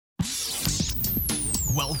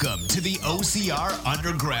Welcome to the OCR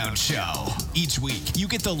Underground Show. Each week, you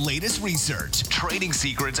get the latest research, training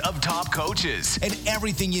secrets of top coaches, and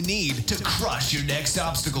everything you need to crush your next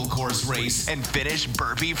obstacle course race and finish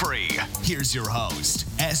burpee free. Here's your host,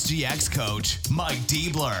 SGX coach Mike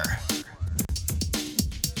Diebler.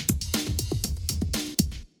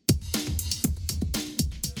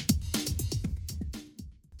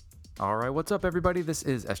 All right, what's up, everybody? This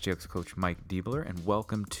is SGX coach Mike Diebler, and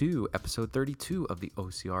welcome to episode 32 of the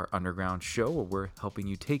OCR Underground Show, where we're helping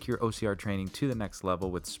you take your OCR training to the next level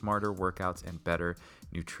with smarter workouts and better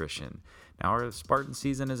nutrition. Now, our Spartan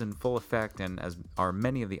season is in full effect, and as are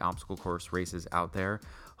many of the obstacle course races out there.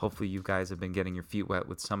 Hopefully, you guys have been getting your feet wet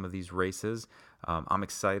with some of these races. I'm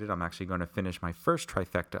excited. I'm actually going to finish my first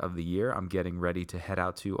trifecta of the year. I'm getting ready to head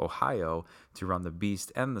out to Ohio to run the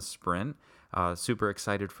Beast and the Sprint. Super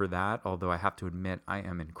excited for that, although I have to admit I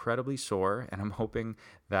am incredibly sore, and I'm hoping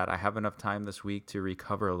that I have enough time this week to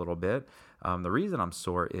recover a little bit. The reason I'm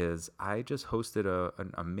sore is I just hosted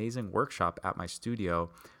an amazing workshop at my studio.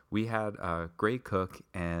 We had Greg Cook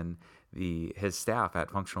and his staff at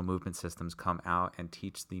Functional Movement Systems come out and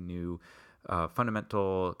teach the new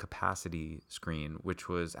fundamental capacity screen, which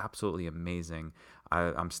was absolutely amazing.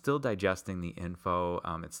 I'm still digesting the info.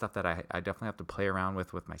 It's stuff that I definitely have to play around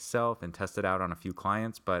with myself and test it out on a few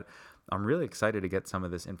clients, but I'm really excited to get some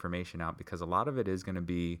of this information out because a lot of it is going to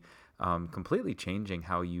be completely changing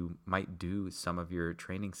how you might do some of your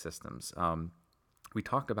training systems. We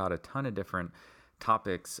talked about a ton of different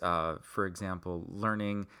topics, for example,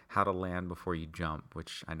 learning how to land before you jump,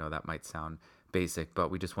 which I know that might sound basic, but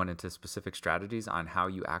we just went into specific strategies on how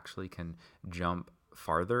you actually can jump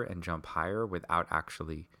farther and jump higher without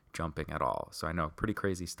actually jumping at all. So I know, pretty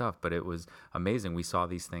crazy stuff, but it was amazing. We saw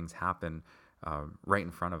these things happen right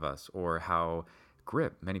in front of us. Or how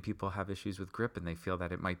grip, many people have issues with grip and they feel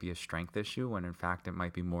that it might be a strength issue when in fact it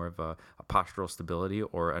might be more of a postural stability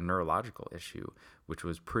or a neurological issue, which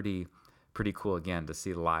was pretty cool, again, to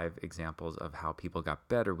see live examples of how people got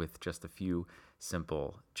better with just a few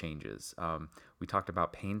simple changes. We talked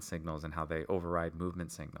about pain signals and how they override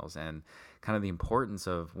movement signals, and kind of the importance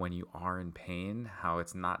of when you are in pain, how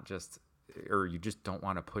it's not just, or you just don't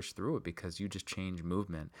want to push through it because you just change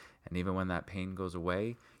movement. And even when that pain goes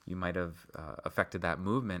away, you might have affected that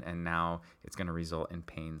movement, and now it's going to result in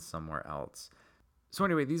pain somewhere else. So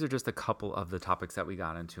anyway, these are just a couple of the topics that we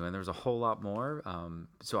got into, and there's a whole lot more.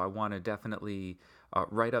 So I want to definitely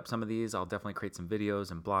write up some of these. I'll definitely create some videos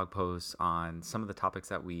and blog posts on some of the topics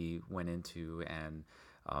that we went into, and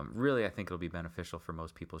really I think it'll be beneficial for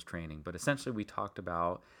most people's training. But essentially we talked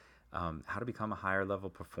about how to become a higher level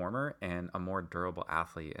performer and a more durable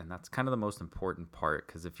athlete, and that's kind of the most important part,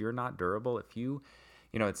 because if you're not durable,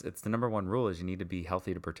 it's the number one rule is you need to be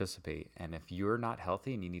healthy to participate. And if you're not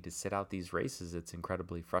healthy and you need to sit out these races, it's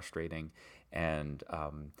incredibly frustrating. And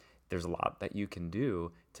there's a lot that you can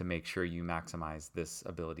do to make sure you maximize this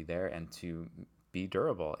ability there and to be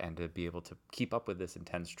durable and to be able to keep up with this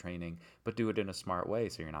intense training, but do it in a smart way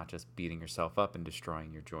so you're not just beating yourself up and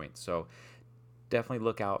destroying your joints. So definitely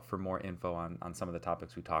look out for more info on some of the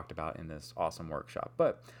topics we talked about in this awesome workshop.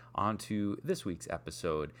 But on to this week's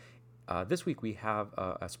episode. This week we have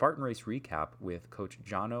a Spartan race recap with Coach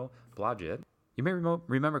Jono Blodgett. You may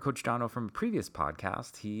remember Coach Jono from a previous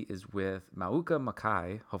podcast. He is with Mauka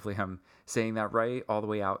Makai, hopefully I'm saying that right, all the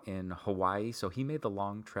way out in Hawaii. So he made the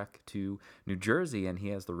long trek to New Jersey, and he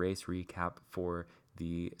has the race recap for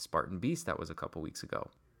the Spartan Beast that was a couple weeks ago.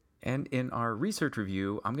 And in our research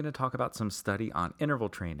review, I'm going to talk about some study on interval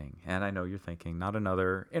training. And I know you're thinking, not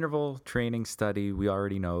another interval training study. We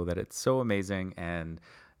already know that it's so amazing, and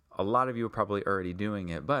a lot of you are probably already doing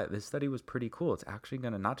it, but this study was pretty cool. It's actually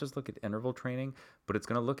going to not just look at interval training, but it's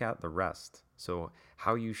going to look at the rest. So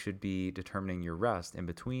how you should be determining your rest in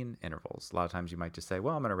between intervals. A lot of times you might just say,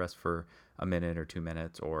 well, I'm going to rest for a minute or 2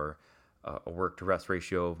 minutes, or a work to rest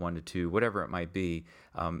ratio of 1 to 2, whatever it might be.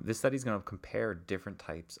 This study is going to compare different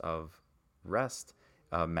types of rest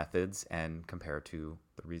methods and compare to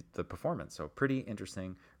the performance. So pretty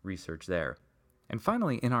interesting research there. And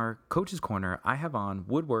finally, in our Coach's Corner, I have on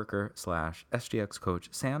woodworker / SGX coach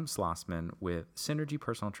Sam Schlossman with Synergy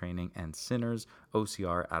Personal Training and Sinners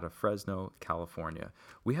OCR out of Fresno, California.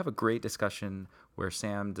 We have a great discussion where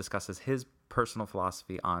Sam discusses his personal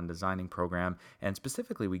philosophy on designing program, and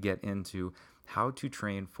specifically we get into how to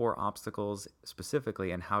train for obstacles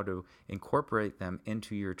specifically and how to incorporate them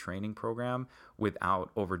into your training program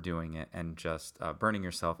without overdoing it and just burning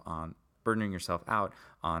yourself out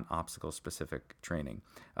on obstacle-specific training.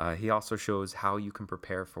 He also shows how you can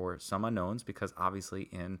prepare for some unknowns, because obviously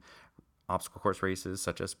in obstacle course races,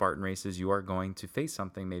 such as Spartan races, you are going to face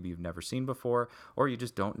something maybe you've never seen before, or you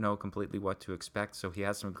just don't know completely what to expect. So he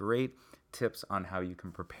has some great tips on how you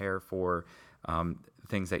can prepare for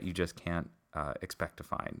things that you just can't expect to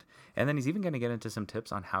find. And then he's even going to get into some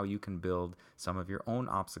tips on how you can build some of your own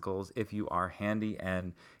obstacles if you are handy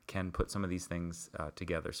and can put some of these things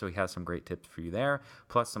together. So he has some great tips for you there,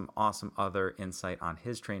 plus some awesome other insight on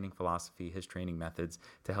his training philosophy, his training methods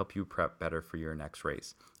to help you prep better for your next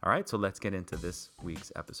race. All right, so let's get into this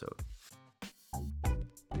week's episode.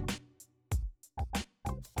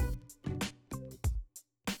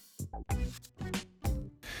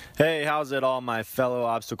 Hey, how's it all, my fellow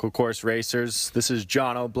obstacle course racers? This is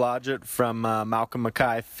John O'Blodgett from Malcolm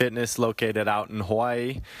Mackay Fitness, located out in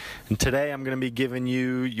Hawaii. And today I'm going to be giving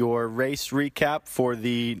you your race recap for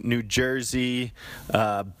the New Jersey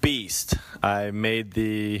Beast. I made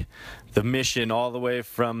the mission all the way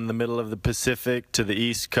from the middle of the Pacific to the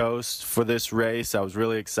East Coast for this race. I was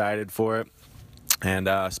really excited for it. And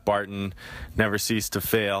Spartan never ceased to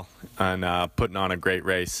fail on putting on a great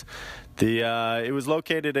race. It was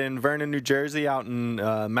located in Vernon, New Jersey, out in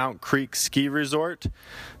Mount Creek Ski Resort.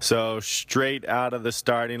 So straight out of the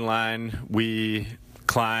starting line, we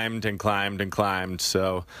climbed and climbed and climbed.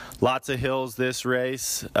 So lots of hills this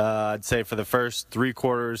race. I'd say for the first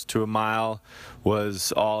 3/4 to a mile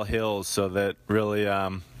was all hills, so that really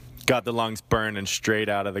got the lungs burning straight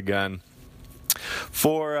out of the gun.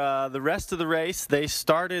 For the rest of the race, they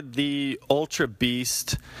started the Ultra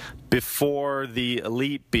Beast before the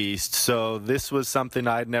Elite Beast, so this was something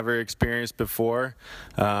I'd never experienced before.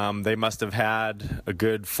 They must have had a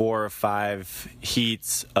good 4 or 5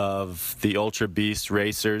 heats of the Ultra Beast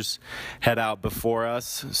racers head out before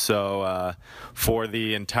us, so for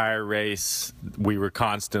the entire race, we were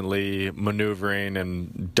constantly maneuvering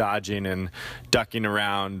and dodging and ducking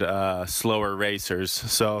around slower racers.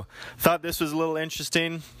 So thought this was a little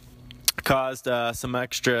interesting. Caused some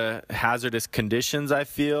extra hazardous conditions, I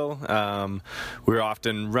feel. We were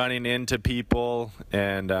often running into people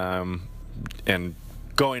and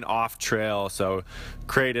going off trail, so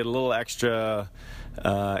created a little extra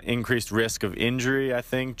increased risk of injury, I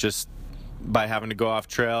think, just by having to go off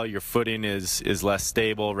trail. Your footing is less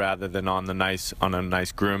stable rather than on a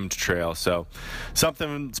nice groomed trail. So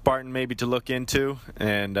something Spartan maybe to look into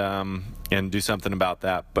and do something about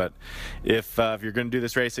that. But if you're going to do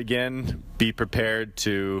this race again, be prepared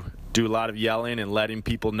to do a lot of yelling and letting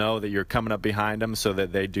people know that you're coming up behind them so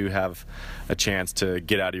that they do have a chance to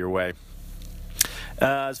get out of your way.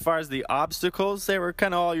 As far as the obstacles, they were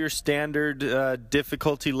kind of all your standard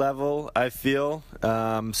difficulty level, I feel.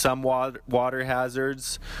 Some water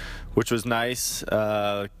hazards, which was nice.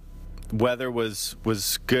 Weather was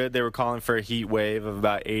good. They were calling for a heat wave of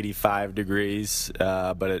about 85 degrees,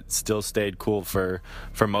 but it still stayed cool for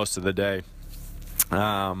most of the day.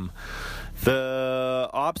 The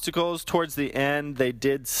obstacles towards the end, they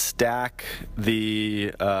did stack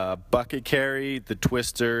the bucket carry, the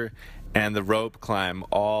twister, and the rope climb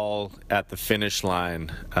all at the finish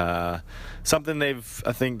line. Something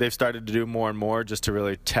I think they've started to do more and more just to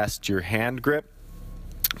really test your hand grip.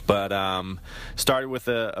 But started with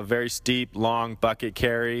a very steep, long bucket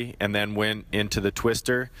carry and then went into the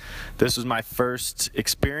twister. This was my first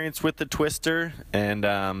experience with the twister, and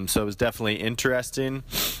so it was definitely interesting.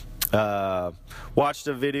 Watched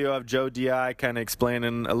a video of Joe Di kind of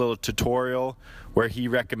explaining a little tutorial where he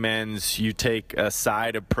recommends you take a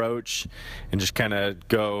side approach and just kind of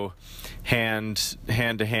go hand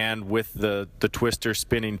to hand with the twister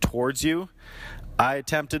spinning towards you. I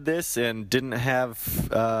attempted this and didn't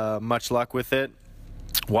have much luck with it.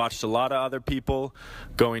 Watched a lot of other people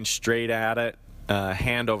going straight at it,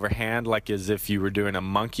 hand over hand, like as if you were doing a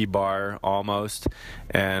monkey bar almost,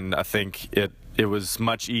 and I think it was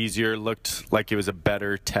much easier, looked like it was a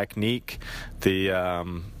better technique.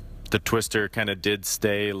 The twister kind of did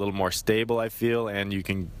stay a little more stable, I feel, and you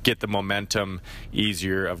can get the momentum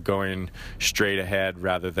easier of going straight ahead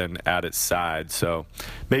rather than at its side. So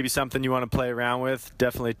maybe something you want to play around with.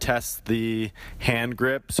 Definitely test the hand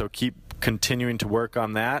grip, so keep continuing to work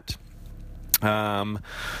on that.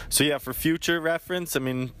 So yeah, for future reference, I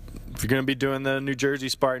mean, if you're going to be doing the New Jersey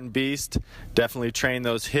Spartan Beast, definitely train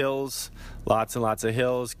those hills, lots and lots of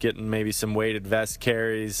hills, getting maybe some weighted vest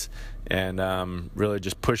carries, and really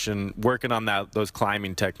just working on those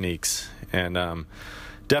climbing techniques. And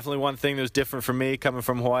definitely one thing that was different for me coming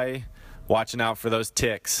from Hawaii, watching out for those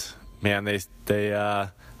ticks. Man,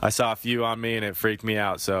 I saw a few on me and it freaked me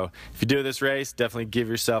out. So if you do this race, definitely give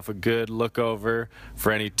yourself a good look over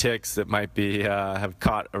for any ticks that might be have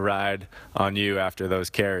caught a ride on you after those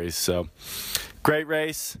carries. So great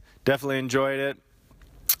race, definitely enjoyed it.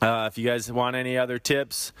 If you guys want any other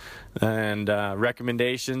tips and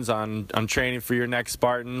recommendations on training for your next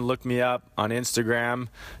Spartan, look me up on Instagram,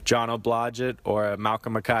 John O'Blodgett, or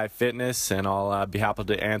Malcolm Mackay Fitness, and I'll be happy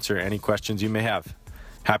to answer any questions you may have.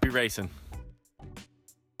 Happy racing.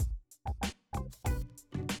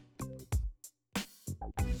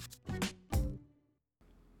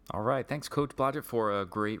 All right, thanks, Coach Blodgett, for a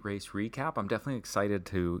great race recap. I'm definitely excited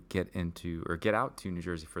to get out to New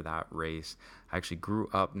Jersey for that race. I actually grew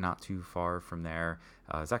up not too far from there.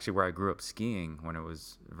 It's actually where I grew up skiing when it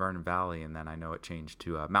was Vernon Valley, and then I know it changed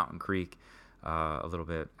to Mountain Creek a little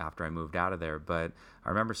bit after I moved out of there. But I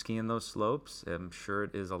remember skiing those slopes. I'm sure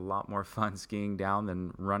it is a lot more fun skiing down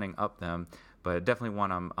than running up them, but definitely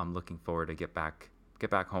one I'm looking forward to get back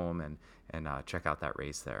home and check out that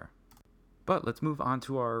race there. But let's move on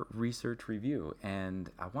to our research review. And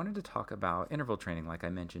I wanted to talk about interval training, like I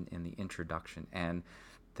mentioned in the introduction. And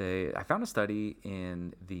I found a study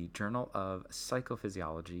in the Journal of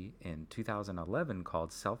Psychophysiology in 2011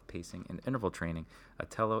 called Self-Pacing and Interval Training, a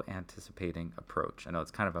Telo-Anticipating Approach. I know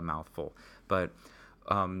it's kind of a mouthful, but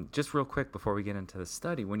just real quick before we get into the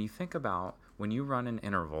study, when you think about when you run an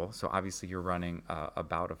interval, so obviously you're running a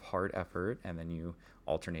bout of hard effort and then you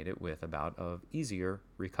alternate it with a bout of easier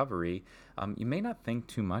recovery, you may not think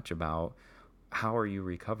too much about how are you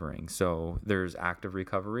recovering. So there's active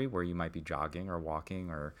recovery where you might be jogging or walking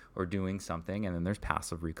or doing something, and then there's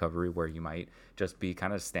passive recovery where you might just be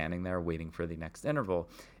kind of standing there waiting for the next interval.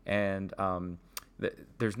 And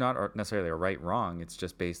there's not necessarily a right wrong. It's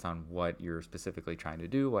just based on what you're specifically trying to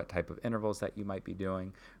do, what type of intervals that you might be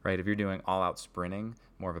doing, right? If you're doing all out sprinting,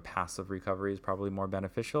 more of a passive recovery is probably more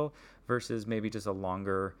beneficial versus maybe just a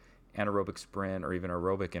longer anaerobic sprint or even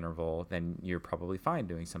aerobic interval, then you're probably fine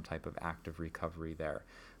doing some type of active recovery there.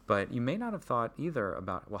 But you may not have thought either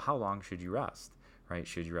about, well, how long should you rest? Right?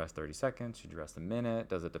 Should you rest 30 seconds? Should you rest a minute?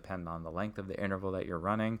 Does it depend on the length of the interval that you're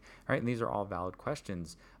running? Right? And these are all valid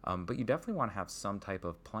questions, but you definitely want to have some type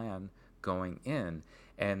of plan going in.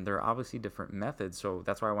 And there are obviously different methods. So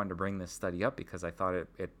that's why I wanted to bring this study up, because I thought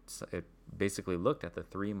it basically looked at the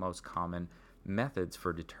three most common methods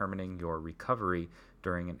for determining your recovery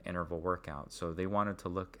during an interval workout. So they wanted to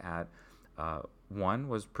look at one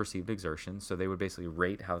was perceived exertion. So they would basically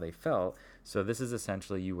rate how they felt. So this is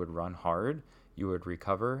essentially you would run hard, you would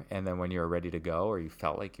recover, and then when you were ready to go or you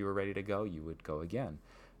felt like you were ready to go, you would go again.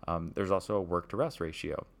 There's also a work to rest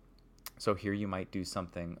ratio. So here you might do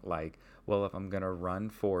something like, well, if I'm going to run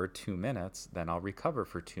for 2 minutes, then I'll recover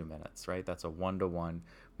for 2 minutes, right? That's a 1-to-1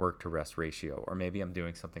 work to rest ratio. Or maybe I'm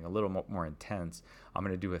doing something a little more intense. I'm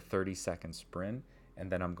going to do a 30-second sprint, and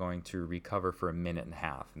then I'm going to recover for a minute and a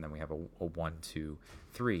half. And then we have a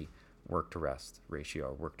 1-to-3 work to rest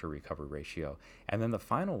ratio, work to recover ratio. And then the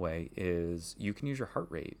final way is you can use your heart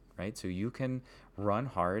rate, right? So you can run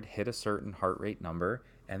hard, hit a certain heart rate number,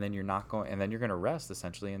 and then you're going to rest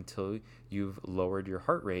essentially until you've lowered your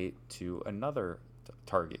heart rate to another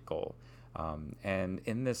target goal. And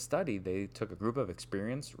in this study, they took a group of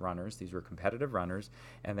experienced runners, these were competitive runners,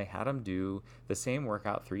 and they had them do the same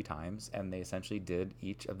workout 3 times, and they essentially did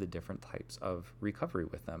each of the different types of recovery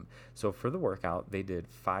with them. So for the workout, they did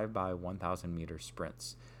 5 by 1,000 meter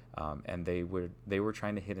sprints, and they were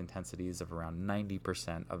trying to hit intensities of around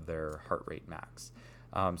 90% of their heart rate max.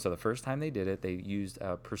 So the first time they did it, they used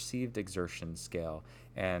a perceived exertion scale,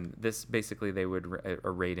 and this basically they would a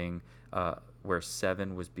rating where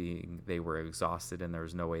 7 was being they were exhausted and there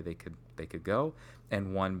was no way they could go,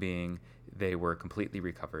 and 1 being they were completely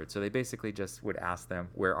recovered. So they basically just would ask them,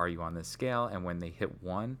 where are you on this scale? And when they hit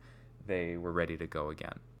 1, they were ready to go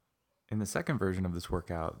again. In the second version of this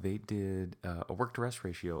workout, they did a work to rest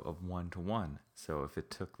ratio of 1-to-1. So if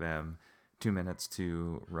it took them 2 minutes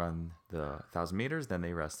to run the 1,000 meters, then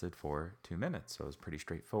they rested for 2 minutes. So it was pretty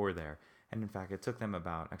straightforward there. And in fact, it took them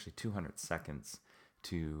about actually 200 seconds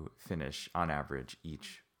to finish on average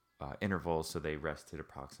each interval. So they rested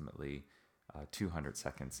approximately 200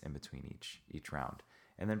 seconds in between each round.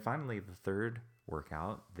 And then finally, the third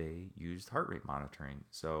workout, they used heart rate monitoring.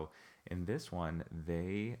 So in this one,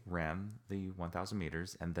 they ran the 1,000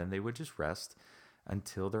 meters and then they would just rest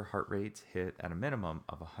until their heart rates hit at a minimum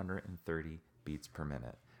of 130 beats per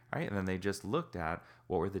minute. Right? And then they just looked at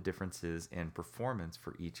what were the differences in performance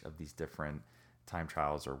for each of these different time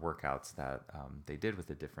trials or workouts that they did with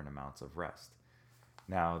the different amounts of rest.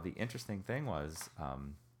 Now, the interesting thing was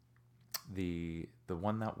the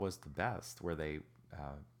one that was the best, where they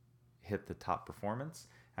hit the top performance,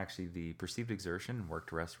 actually the perceived exertion and work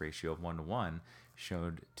to rest ratio of 1-to-1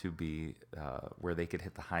 showed to be where they could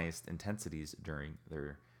hit the highest intensities during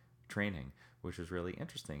their training, which was really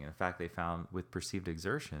interesting. And in fact, they found with perceived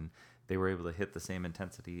exertion, they were able to hit the same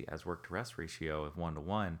intensity as work to rest ratio of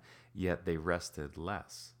 1-to-1, yet they rested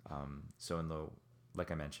less. So like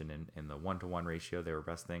I mentioned, in the 1-to-1 ratio, they were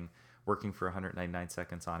working for 199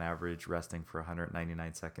 seconds on average, resting for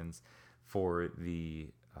 199 seconds. For the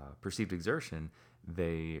perceived exertion,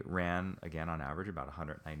 they ran, again, on average about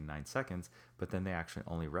 199 seconds, but then they actually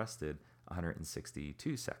only rested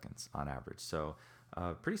 162 seconds on average. So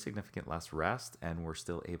pretty significant less rest, and we're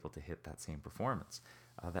still able to hit that same performance.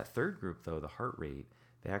 That third group, though, the heart rate,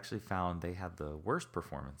 they actually found they had the worst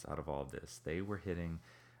performance out of all of this. They were hitting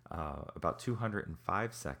about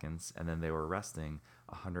 205 seconds, and then they were resting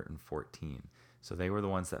 114. So they were the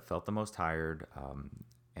ones that felt the most tired,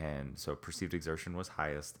 and so perceived exertion was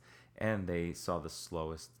highest, and they saw the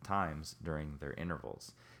slowest times during their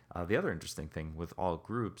intervals. The other interesting thing with all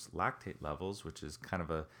groups, lactate levels, which is kind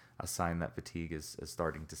of a sign that fatigue is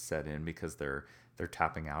starting to set in because they're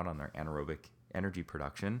tapping out on their anaerobic energy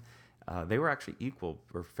production, they were actually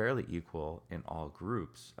fairly equal in all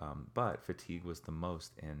groups, but fatigue was the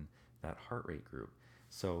most in that heart rate group.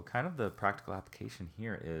 So kind of the practical application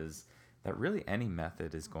here is that really any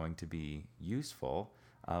method is going to be useful.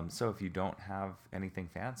 So if you don't have anything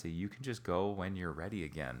fancy, you can just go when you're ready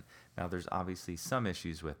again. Now, there's obviously some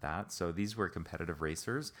issues with that. So these were competitive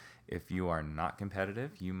racers. If you are not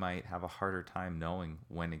competitive, you might have a harder time knowing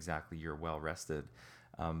when exactly you're well rested.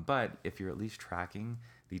 But if you're at least tracking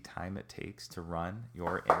the time it takes to run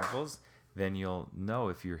your intervals, then you'll know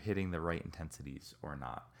if you're hitting the right intensities or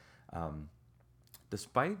not.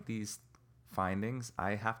 Despite these findings,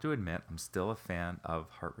 I have to admit I'm still a fan of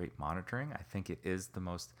heart rate monitoring. I think it is the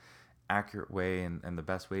most accurate way and the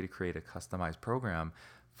best way to create a customized program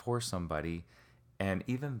for somebody. And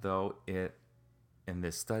even though it in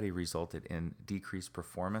this study resulted in decreased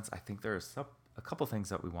performance, I think there are a couple things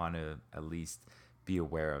that we want to at least be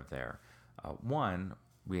aware of there. One,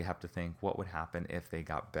 we have to think what would happen if they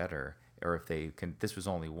got better, or if this was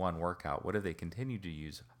only one workout, what if they continued to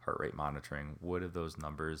use heart rate monitoring? Would have those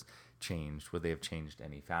numbers changed? Would they have changed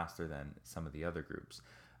any faster than some of the other groups?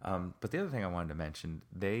 But the other thing I wanted to mention,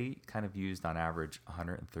 they kind of used on average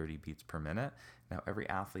 130 beats per minute. Now, every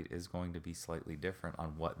athlete is going to be slightly different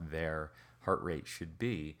on what their heart rate should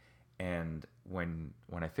be. And when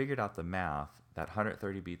I figured out the math, that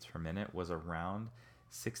 130 beats per minute was around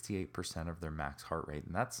 68% of their max heart rate.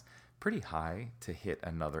 And that's pretty high to hit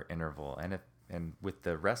another interval. And with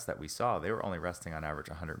the rest that we saw, they were only resting on average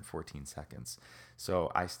 114 seconds.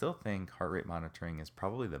 So I still think heart rate monitoring is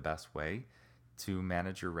probably the best way to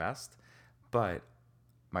manage your rest. But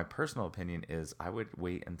my personal opinion is I would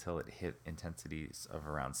wait until it hit intensities of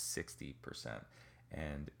around 60%.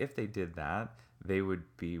 And if they did that, they would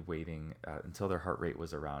be waiting until their heart rate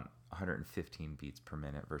was around 115 beats per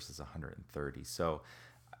minute versus 130. So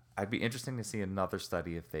I'd be interesting to see another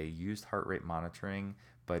study if they used heart rate monitoring,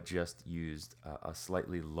 but just used a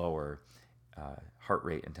slightly lower heart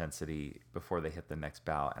rate intensity before they hit the next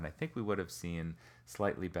bout. And I think we would have seen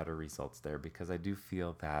slightly better results there, because I do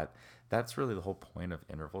feel that that's really the whole point of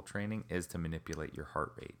interval training, is to manipulate your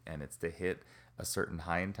heart rate. And it's to hit a certain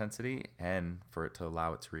high intensity and for it to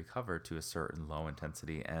allow it to recover to a certain low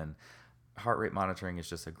intensity. And heart rate monitoring is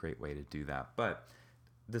just a great way to do that. But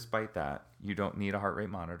despite that, you don't need a heart rate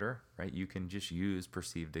monitor, right? You can just use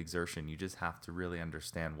perceived exertion. You just have to really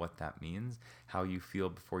understand what that means, how you feel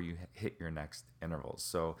before you hit your next intervals.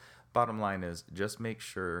 So bottom line is just make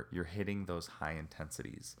sure you're hitting those high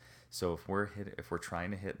intensities. So if we're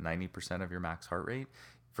trying to hit 90% of your max heart rate,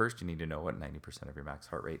 first you need to know what 90% of your max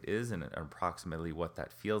heart rate is and approximately what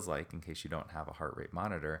that feels like in case you don't have a heart rate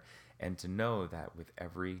monitor, and to know that with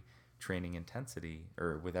every training intensity,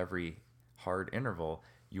 or with every hard interval,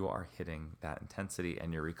 you are hitting that intensity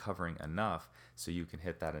and you're recovering enough so you can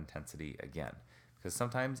hit that intensity again. Because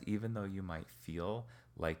sometimes, even though you might feel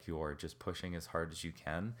like you're just pushing as hard as you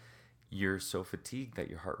can, you're so fatigued that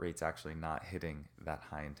your heart rate's actually not hitting that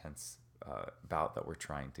high intense bout that we're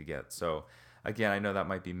trying to get. So again, I know that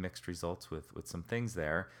might be mixed results with some things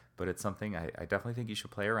there, but it's something I definitely think you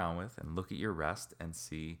should play around with and look at your rest and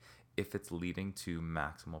see if it's leading to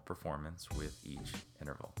maximal performance with each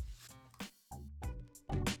interval.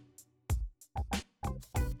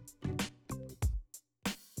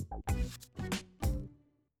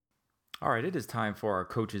 All right, it is time for our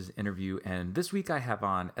coaches interview, and this week I have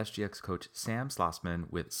on SGX coach Sam Schlossman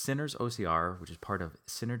with Sinners OCR, which is part of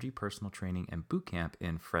Synergy Personal Training and Boot Camp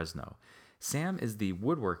in Fresno. Sam is the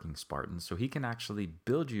woodworking Spartan, so he can actually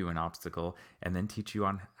build you an obstacle and then teach you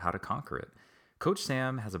on how to conquer it. Coach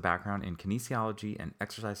Sam has a background in kinesiology and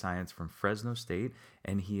exercise science from Fresno State,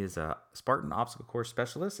 and he is a Spartan obstacle course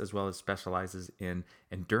specialist as well as specializes in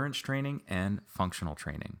endurance training and functional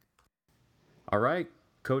training. All right,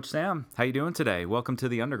 Coach Sam, how you doing today? Welcome to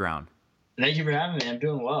the Underground. Thank you for having me. I'm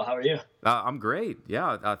doing well. How are you? I'm great.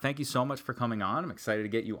 Yeah, thank you so much for coming on. I'm excited to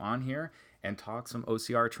get you on here and talk some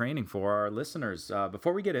OCR training for our listeners.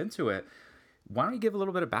 Before we get into it, why don't you give a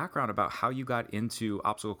little bit of background about how you got into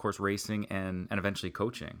obstacle course racing and eventually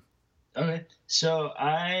coaching? Okay. So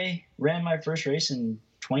I ran my first race in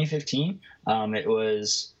 2015. It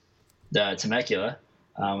was the Temecula,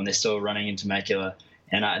 when they still were running in Temecula.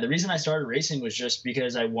 And the reason I started racing was just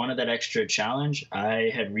because I wanted that extra challenge. I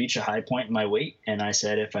had reached a high point in my weight, and I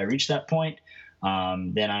said, if I reach that point,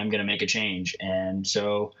 then I'm going to make a change. And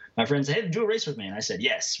so my friend said, hey, do a race with me. And I said,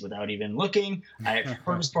 yes, without even looking. I had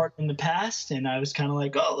first part in the past, and I was kind of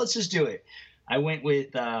like, oh, let's just do it. I went with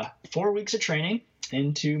 4 weeks of training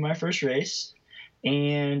into my first race,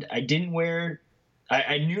 and I didn't wear –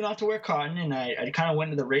 I knew not to wear cotton, and I kind of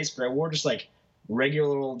went into the race, but I wore just like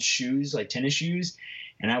regular old shoes, like tennis shoes.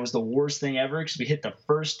 And that was the worst thing ever because we hit the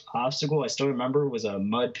first obstacle, I still remember, was a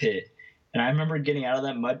mud pit. And I remember getting out of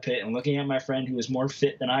that mud pit and looking at my friend who was more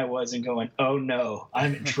fit than I was and going, oh, no,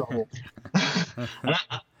 I'm in trouble. And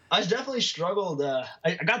I definitely struggled.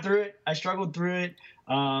 I got through it. I struggled through it.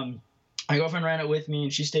 My girlfriend ran it with me,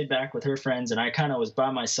 and she stayed back with her friends, and I kind of was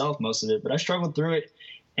by myself most of it. But I struggled through it.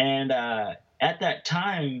 And at that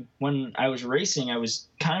time, when I was racing, I was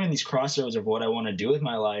kind of in these crossroads of what I want to do with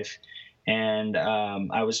my life. And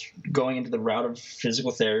I was going into the route of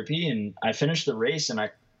physical therapy, and I finished the race, and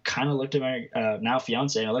I kind of looked at my now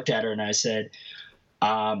fiance, and I looked at her and I said,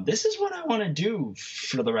 this is what I want to do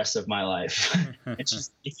for the rest of my life. It's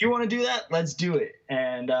just, if you want to do that, let's do it.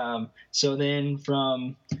 And so then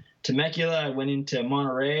from Temecula, I went into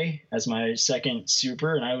Monterey as my second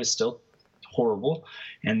super, and I was still horrible.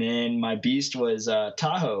 And then my beast was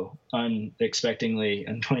Tahoe, unexpectedly,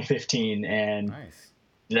 in 2015. And Nice.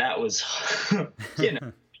 That was,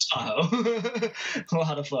 Tahoe, a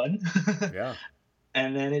lot of fun. Yeah.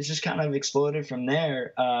 And then it just kind of exploded from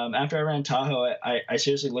there. After I ran Tahoe, I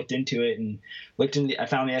seriously looked into it and I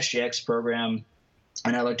found the SGX program,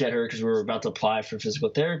 and I looked at her because we were about to apply for physical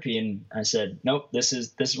therapy, and I said, nope, this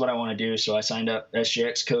is what I want to do. So I signed up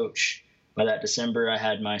SGX coach. By that December, I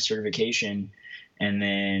had my certification, and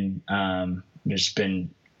then just been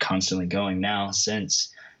constantly going now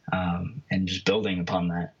since, and just building upon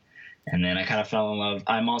that. And then I kind of fell in love.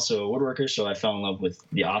 I'm also a woodworker, so I fell in love with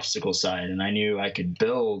the obstacle side, and I knew I could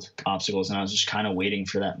build obstacles, and I was just kind of waiting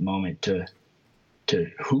for that moment to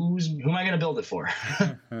who am I going to build it for?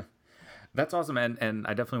 That's awesome. And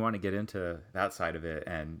I definitely want to get into that side of it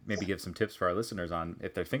and maybe give some tips for our listeners on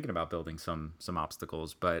if they're thinking about building some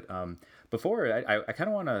obstacles. But before, I kind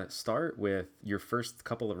of want to start with your first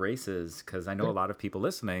couple of races, because I know a lot of people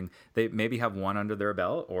listening, they maybe have one under their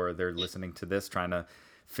belt, or they're listening to this trying to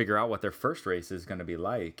figure out what their first race is going to be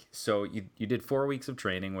like. So you did 4 weeks of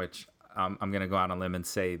training, which I'm going to go out on a limb and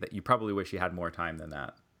say that you probably wish you had more time than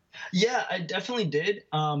that. Yeah, I definitely did.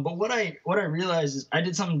 But what I realized is I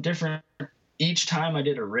did something different each time I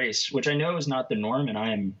did a race, which I know is not the norm,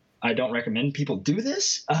 and I don't recommend people do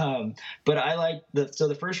this. But I like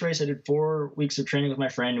the first race I did 4 weeks of training with my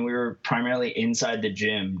friend, and we were primarily inside the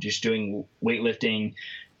gym, just doing weightlifting,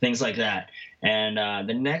 things like that. And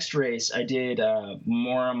the next race I did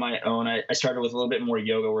more on my own. I started with a little bit more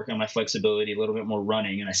yoga, working on my flexibility, a little bit more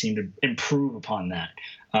running, and I seemed to improve upon that.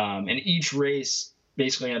 And each race,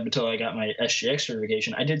 basically up until I got my SGX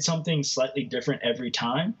certification, I did something slightly different every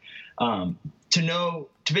time, to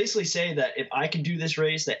basically say that if I could do this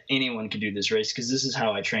race, that anyone could do this race, because this is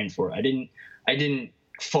how I trained for it. I didn't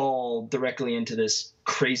fall directly into this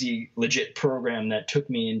crazy legit program that took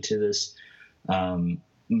me into this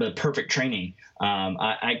the perfect training.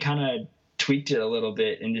 I kind of tweaked it a little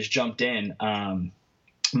bit and just jumped in.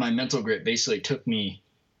 My mental grit basically took me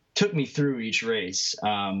through each race,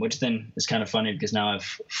 which then is kind of funny because now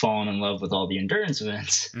I've fallen in love with all the endurance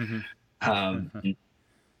events. Mm-hmm.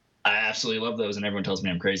 I absolutely love those, and everyone tells me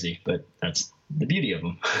I'm crazy, but that's the beauty of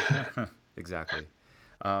them. Exactly.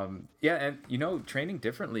 Yeah, and training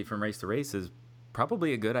differently from race to race is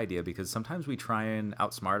probably a good idea, because sometimes we try and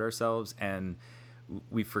outsmart ourselves, and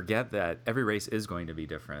we forget that every race is going to be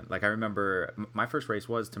different. Like, I remember my first race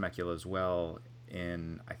was Temecula as well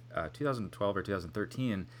in 2012 or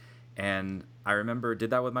 2013, and I remember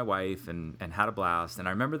did that with my wife and had a blast. And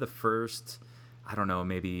I remember the first, I don't know,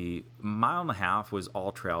 maybe mile and a half was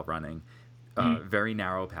all trail running, very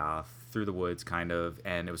narrow path through the woods kind of,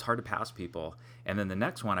 and it was hard to pass people. And then the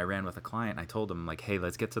next one I ran with a client, and I told him, like, hey,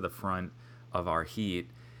 let's get to the front of our heat,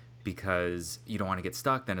 because you don't want to get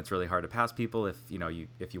stuck. Then it's really hard to pass people if you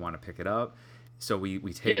want to pick it up. So we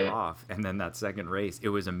take off, and then that second race, it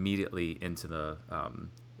was immediately into the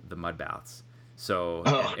mud baths. So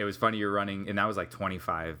it was funny, you're running, and that was like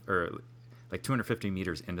 25 or like 250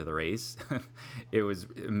 meters into the race. It was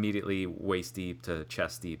immediately waist deep to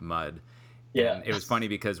chest deep mud. Yeah. And it was funny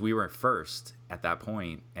because we were first at that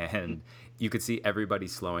point, and you could see everybody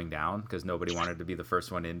slowing down because nobody wanted to be the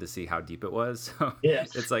first one in to see how deep it was. So yeah,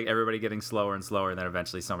 it's like everybody getting slower and slower, and then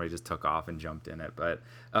eventually somebody just took off and jumped in it. But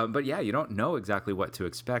yeah, you don't know exactly what to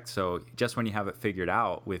expect. So just when you have it figured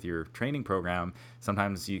out with your training program,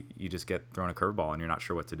 sometimes you just get thrown a curveball and you're not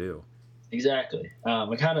sure what to do. Exactly.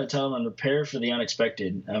 I kind of tell them to prepare for the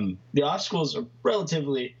unexpected. The obstacles are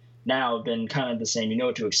relatively now have been kind of the same. You know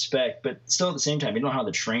what to expect, but still at the same time, you don't know how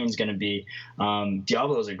the train's going to be.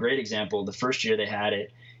 Diablo is a great example. The first year they had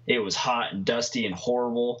it, it was hot and dusty and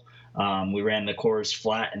horrible. We ran the course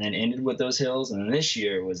flat and then ended with those hills. And then this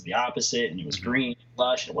year it was the opposite, and it was green,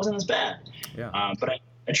 lush, and it wasn't as bad. Yeah. But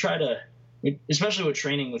I try to, especially with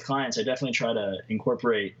training with clients, I definitely try to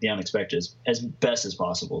incorporate the unexpected as best as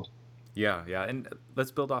possible. Yeah. And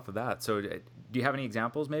let's build off of that. So do you have any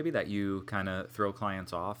examples maybe that you kind of throw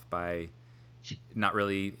clients off by not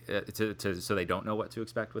really so they don't know what to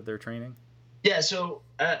expect with their training? Yeah, so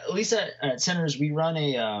at least at Centers, we run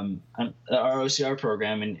our OCR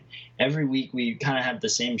program, and every week we kind of have the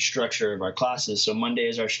same structure of our classes. So Monday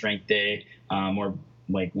is our strength day, or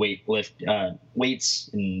like weights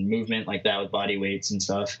and movement like that with body weights and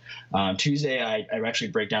stuff. Tuesday, I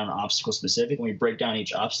actually break down obstacle specific, and we break down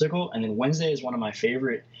each obstacle. And then Wednesday is one of my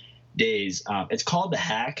favorite days. It's called the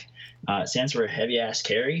hack. It stands for heavy ass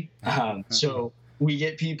carry. So we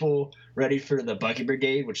get people ready for the bucket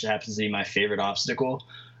brigade, which happens to be my favorite obstacle.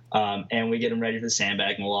 And we get them ready for the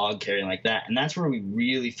sandbag and the log carrying like that. And that's where we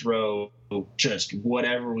really throw just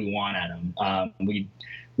whatever we want at them.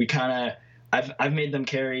 We kind of, I've made them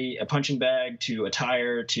carry a punching bag to a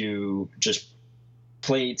tire to just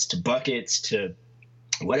plates to buckets to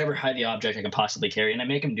whatever heavy object I can possibly carry. And I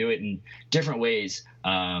make them do it in different ways.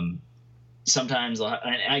 Sometimes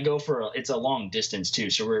I go it's a long distance too.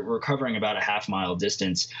 So we're covering about a half-mile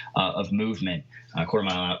distance of movement, quarter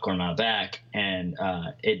mile out, quarter mile back. And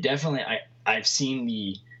it definitely, I've seen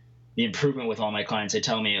the improvement with all my clients. They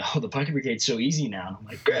tell me, oh, the bucket brigade's so easy now. I'm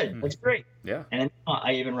like, good, that's great. Yeah. And then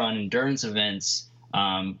I even run endurance events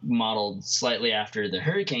modeled slightly after the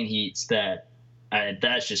hurricane heats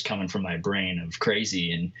that's just coming from my brain of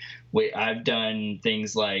crazy. And I've done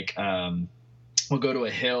things like we'll go to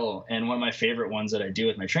a hill, and one of my favorite ones that I do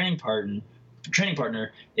with my training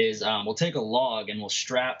partner is we'll take a log and we'll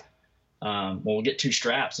strap we'll get two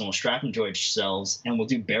straps and we'll strap them to ourselves, and we'll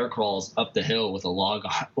do bear crawls up the hill with a log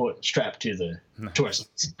strapped to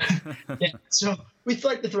ourselves. Yeah, so we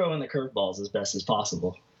like to throw in the curveballs as best as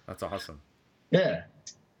possible. That's awesome. Yeah.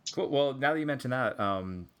 Cool. Well, now that you mentioned that,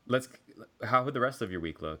 how would the rest of your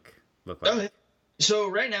week look like? Okay. So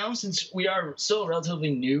right now, since we are still a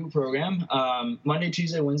relatively new program, Monday,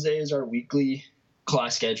 Tuesday, Wednesday is our weekly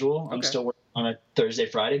class schedule. I'm still working on a Thursday,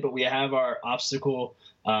 Friday, but we have our obstacle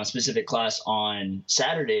specific class on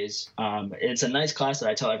Saturdays. It's a nice class that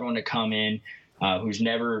I tell everyone to come in who's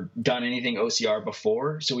never done anything OCR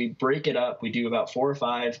before. So we break it up. We do about 4 or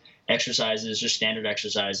 5 exercises, just standard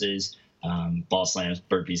exercises, ball slams,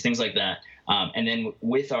 burpees, things like that. And then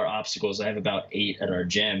with our obstacles, I have about 8 at our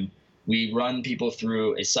gym. We run people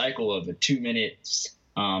through a cycle of 2 minutes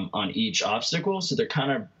on each obstacle. So they're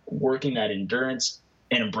kind of working that endurance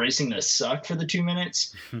and embracing the suck for the 2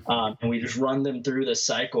 minutes. And we just run them through the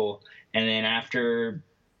cycle. And then after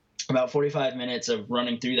about 45 minutes of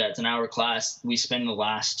running through that, it's an hour class, we spend the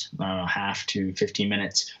last, half to 15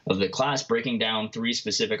 minutes of the class breaking down 3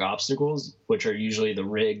 specific obstacles, which are usually the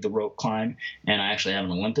rig, the rope climb, and I actually have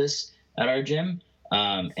an Olympus at our gym.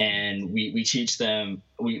 And we teach them,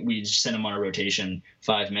 we just send them on a rotation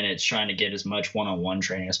 5 minutes, trying to get as much one-on-one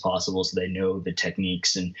training as possible so they know the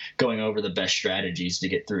techniques and going over the best strategies to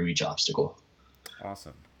get through each obstacle.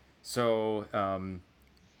 Awesome. So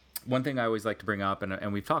one thing I always like to bring up,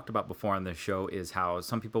 and we've talked about before on this show, is how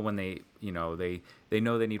some people, when they know they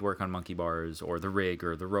need work on monkey bars or the rig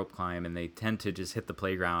or the rope climb, and they tend to just hit the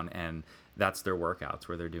playground and that's their workouts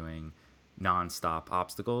where they're doing non-stop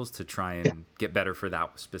obstacles to try and get better for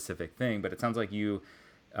that specific thing. But it sounds like you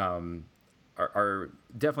are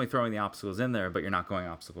definitely throwing the obstacles in there, but you're not going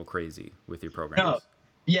obstacle crazy with your programs.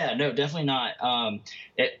 No, definitely not.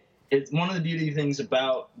 It's one of the beauty things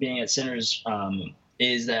about being at Centers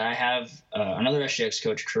is that I have another SGX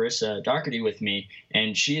coach, Carissa Doherty, with me,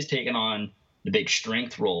 and she has taken on the big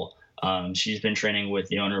strength role She's been training with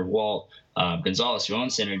the owner, Walt Gonzalez, who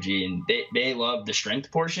owns Synergy, and they love the strength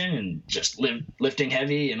portion and just lifting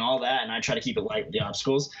heavy and all that. And I try to keep it light with the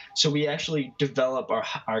obstacles. So we actually develop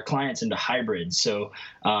our clients into hybrids. So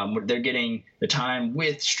they're getting the time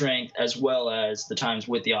with strength as well as the times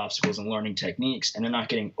with the obstacles and learning techniques, and they're not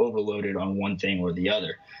getting overloaded on one thing or the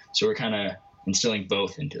other. So we're kind of instilling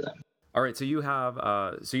both into them. All right, so you have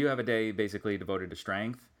a day basically devoted to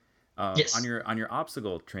strength. Yes. On your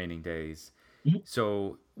obstacle training days. Mm-hmm.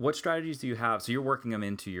 So what strategies do you have? So you're working them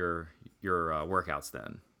into your workouts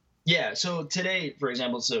then? Yeah. So today, for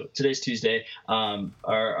example, today's Tuesday.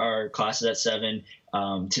 Our class is at 7.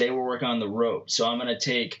 Today we're working on the rope. So I'm going to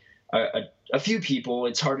take a few people.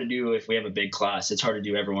 It's hard to do if we have a big class. It's hard to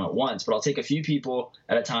do everyone at once. But I'll take a few people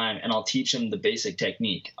at a time, and I'll teach them the basic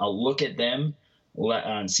technique. I'll look at them,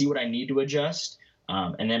 see what I need to adjust.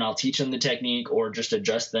 And then I'll teach them the technique or just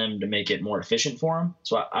adjust them to make it more efficient for them.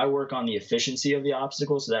 So I work on the efficiency of the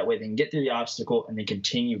obstacle so that way they can get through the obstacle and then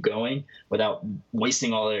continue going without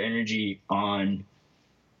wasting all their energy on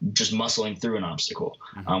just muscling through an obstacle,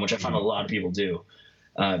 which I find a lot of people do.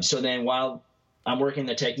 So then while I'm working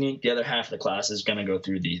the technique, the other half of the class is going to go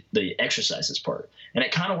through the exercises part. And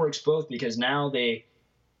it kind of works both because now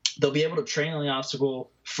they'll be able to train on the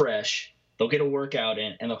obstacle fresh. They'll get a workout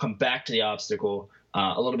in, and they'll come back to the obstacle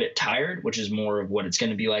a little bit tired, which is more of what it's going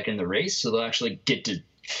to be like in the race. So they'll actually get to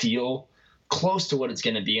feel close to what it's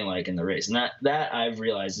going to be like in the race. And that I've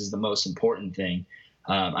realized is the most important thing.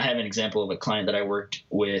 I have an example of a client that I worked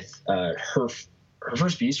with. Her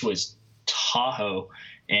first beast was Tahoe,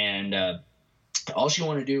 and all she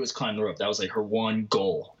wanted to do was climb the rope. That was like her one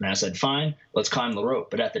goal. And I said, fine, let's climb the rope.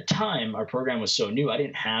 But at the time, our program was so new, I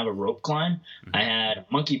didn't have a rope climb. I had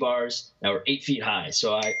monkey bars that were 8 feet high.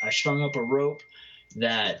 So I strung up a rope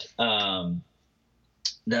that I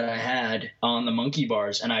had on the monkey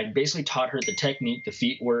bars. And I basically taught her the technique, the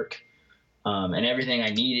feet work, and everything I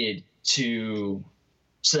needed so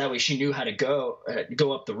that way she knew how to go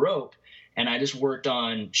up the rope. And I just worked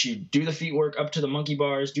on, she'd do the feet work up to the monkey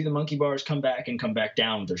bars, do the monkey bars, come back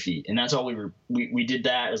down with her feet. And that's all we did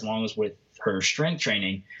that as long as with her strength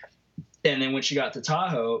training. And then when she got to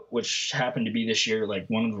Tahoe, which happened to be this year, like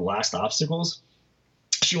one of the last obstacles,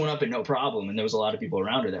 she went up and no problem. And there was a lot of people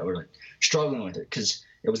around her that were like struggling with it because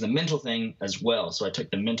it was the mental thing as well. So I took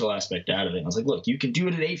the mental aspect out of it. And I was like, look, you can do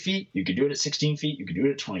it at 8 feet. You can do it at 16 feet. You can do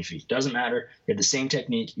it at 20 feet. Doesn't matter. You have the same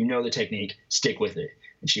technique. You know the technique. Stick with it.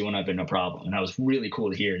 And she went up and no problem. And that was really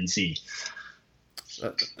cool to hear and see.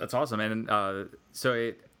 That's awesome. And so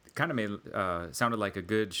it kind of made sounded like a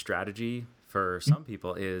good strategy for some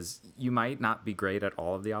people is you might not be great at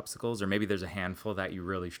all of the obstacles, or maybe there's a handful that you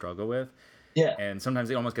really struggle with. Yeah. And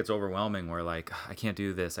sometimes it almost gets overwhelming where like, I can't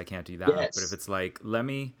do this, I can't do that. Yes. But if it's like,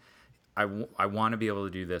 I want to be able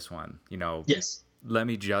to do this one, Yes. Let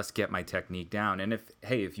me just get my technique down. And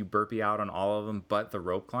if you burpee out on all of them but the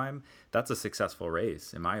rope climb, that's a successful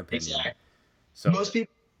race, in my opinion. Exactly. So most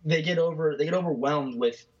people, they get overwhelmed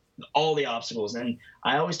with all the obstacles. And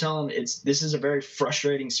I always tell them this is a very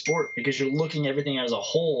frustrating sport because you're looking at everything as a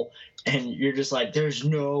whole and you're just like, there's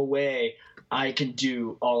no way I can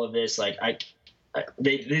do all of this. Like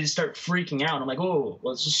they just start freaking out. I'm like, oh,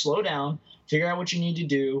 let's just slow down, figure out what you need to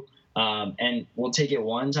do. And we'll take it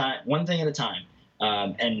one thing at a time.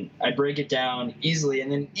 And I break it down easily.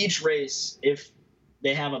 And then each race, if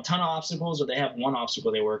they have a ton of obstacles or they have one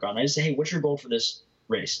obstacle they work on, I just say, hey, what's your goal for this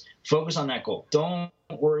race? Focus on that goal. Don't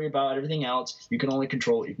worry about everything else. You can only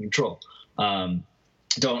control what you can control.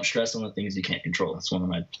 Don't stress on the things you can't control. That's one of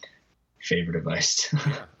my favorite advice.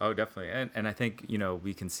 Yeah. Oh, definitely. And I think,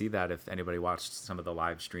 we can see that if anybody watched some of the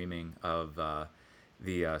live streaming of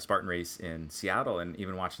the Spartan race in Seattle, and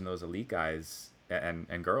even watching those elite guys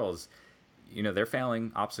and girls, they're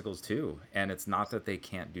failing obstacles too. And it's not that they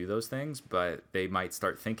can't do those things, but they might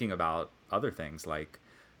start thinking about other things like,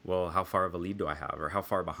 well, how far of a lead do I have? Or how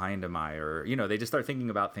far behind am I? Or, they just start thinking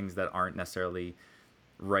about things that aren't necessarily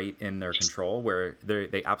right in their control, where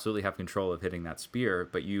they absolutely have control of hitting that spear,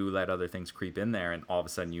 but you let other things creep in there and all of a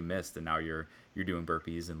sudden you missed, and now you're doing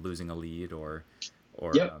burpees and losing a lead or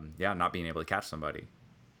Yep. Not being able to catch somebody.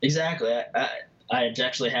 Exactly. I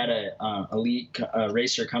actually had a elite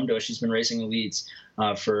racer come to us. She's been racing elites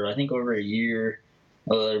for I think over a year,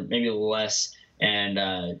 maybe a little less.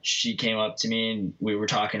 And she came up to me and we were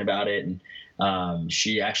talking about it. And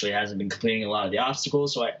she actually hasn't been completing a lot of the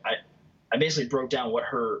obstacles. So I basically broke down what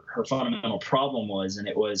her fundamental problem was, and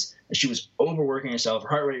it was she was overworking herself. Her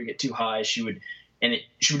heart rate would get too high. She would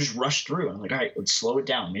just rush through. And I'm like, all right, let's slow it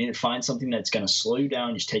down. We need to find something that's going to slow you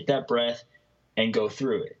down. Just take that breath and go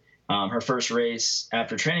through it. Her first race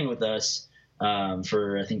after training with us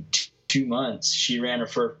for I think 2 months, she ran her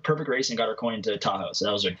perfect race and got her coin to Tahoe. So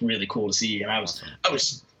that was like really cool to see. And I was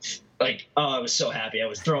like, oh, I was so happy. I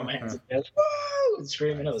was throwing my hands up there, woo, and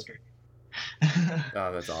screaming. That was great.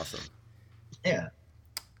 Oh, that's awesome. Yeah.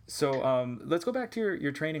 So let's go back to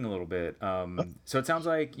your training a little bit. So it sounds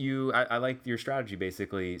like I like your strategy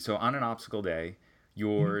basically. So on an obstacle day,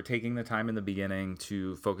 you're taking the time in the beginning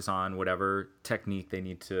to focus on whatever technique they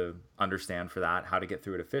need to understand for that, how to get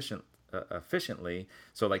through it efficiently.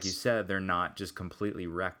 So like you said, they're not just completely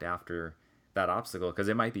wrecked after that obstacle, because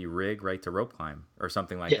it might be rig right to rope climb or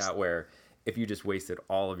something like that, where if you just wasted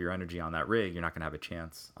all of your energy on that rig, you're not going to have a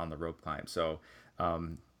chance on the rope climb. So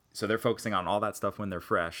so they're focusing on all that stuff when they're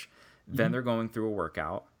fresh. Then they're going through a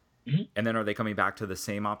workout. And then are they coming back to the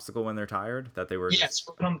same obstacle when they're tired that they were? Yes,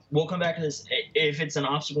 we'll come back to this. If it's an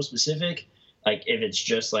obstacle specific, like if it's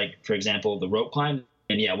just like, for example, the rope climb,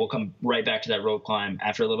 and yeah, we'll come right back to that rope climb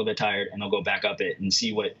after a little bit tired, and they'll go back up it and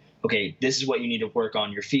see okay, this is what you need to work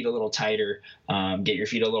on. Your feet a little tighter, get your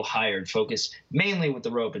feet a little higher. Focus mainly with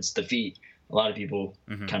the rope. It's the feet. A lot of people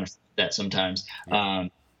kind of that sometimes. Yeah.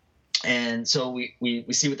 And so we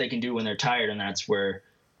see what they can do when they're tired, and that's where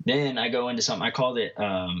then I go into something. I call it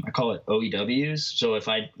OEWs. So if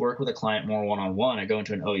I work with a client more one-on-one, I go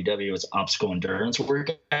into an OEW. It's obstacle endurance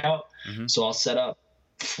workout. So I'll set up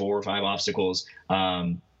 4 or 5 obstacles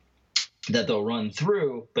that they'll run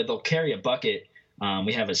through, but they'll carry a bucket.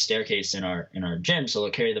 We have a staircase in our gym, so they'll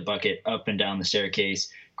carry the bucket up and down the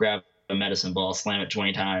staircase, grab a medicine ball, slam it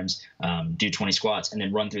 20 times, do 20 squats, and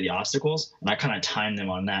then run through the obstacles. And I kind of time them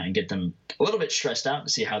on that and get them a little bit stressed out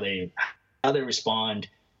to see how they respond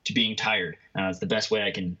to being tired. It's the best way I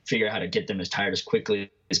can figure out how to get them as tired as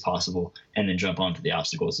quickly as possible, and then jump onto the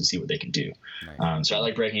obstacles to see what they can do. Nice. So I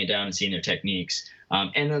like breaking it down and seeing their techniques.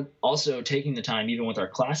 And also taking the time, even with our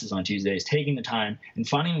classes on Tuesdays, taking the time and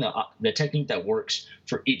finding the technique that works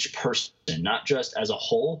for each person, not just as a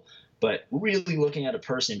whole, but really looking at a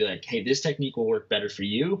person and be like, hey, this technique will work better for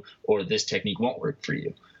you, or this technique won't work for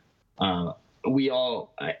you.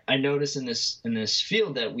 I notice in this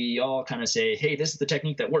field that we all kind of say, hey, this is the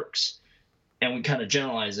technique that works. And we kind of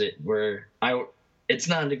generalize it where it's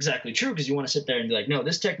not exactly true, because you want to sit there and be like, no,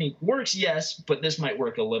 this technique works, yes, but this might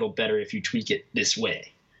work a little better if you tweak it this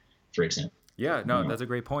way, for example. Yeah, no, that's a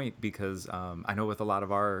great point, because I know with a lot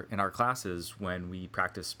of in our classes, when we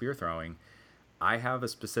practice spear throwing, I have a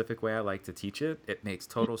specific way I like to teach it. It makes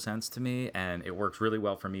total sense to me, and it works really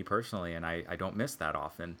well for me personally, and I don't miss that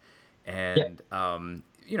often. And,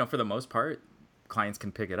 for the most part, clients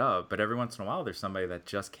can pick it up, but every once in a while there's somebody that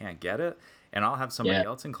just can't get it. And I'll have somebody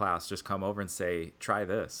else in class just come over and say, try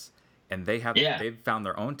this. And they've found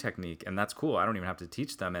their own technique, and that's cool. I don't even have to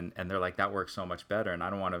teach them. And they're like, that works so much better. And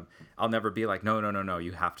I'll never be like, no,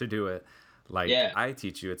 you have to do it like I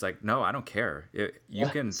teach you. It's like, no, I don't care. You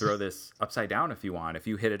can throw this upside down if you want. If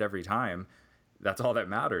you hit it every time, that's all that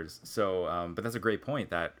matters. So, but that's a great point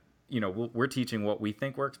that, we're teaching what we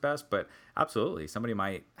think works best, but absolutely somebody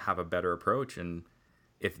might have a better approach. And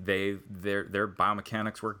if their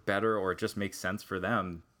biomechanics work better, or it just makes sense for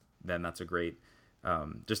them, then that's a great,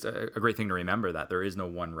 just a great thing to remember, that there is no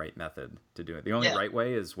one right method to do it. The only right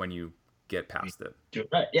way is when you get past it. Do it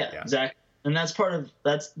right. Yeah, exactly. And that's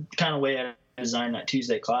that's kind of way I designed that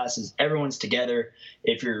Tuesday class, is everyone's together.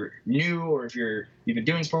 If you're new, or if you've been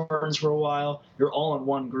doing Spartans for a while, you're all in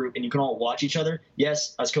one group and you can all watch each other.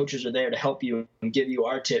 Yes, us coaches are there to help you and give you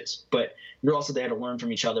our tips, but you're also there to learn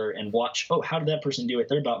from each other and watch, oh, how did that person do it?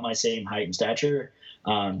 They're about my same height and stature.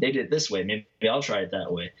 They did it this way. Maybe I'll try it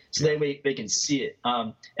that way. So that way they can see it.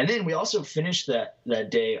 And then we also finish that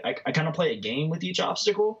day. I kind of play a game with each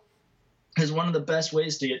obstacle, because one of the best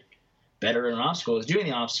ways to get better at an obstacle is doing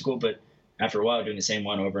the obstacle, but after a while doing the same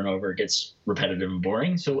one over and over, it gets repetitive and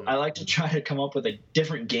boring. So I like to try to come up with a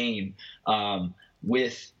different game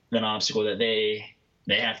with an obstacle that they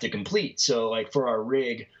have to complete. So like for our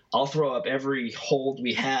rig, I'll throw up every hold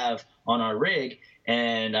we have on our rig,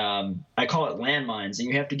 and I call it landmines. And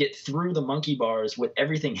you have to get through the monkey bars with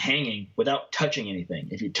everything hanging without touching anything.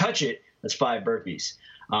 If you touch it, that's 5 burpees.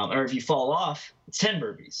 Or if you fall off, it's 10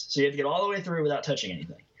 burpees. So you have to get all the way through without touching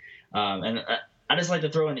anything. And I just like to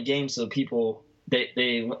throw in a game so people,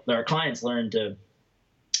 our clients learn to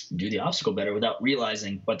do the obstacle better without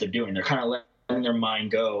realizing what they're doing. They're kind of letting their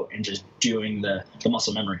mind go and just doing the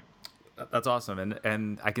muscle memory. That's awesome.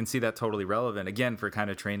 And I can see that totally relevant, again, for kind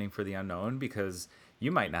of training for the unknown, because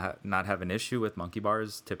you might not have an issue with monkey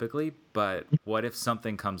bars typically, but what if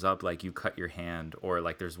something comes up, like you cut your hand, or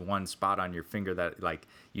like there's one spot on your finger that like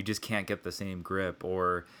you just can't get the same grip,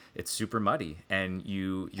 or it's super muddy and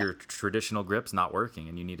your traditional grip's not working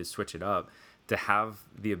and you need to switch it up. To have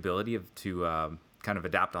the ability to kind of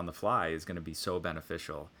adapt on the fly is going to be so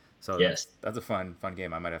beneficial. So Yes. that's a fun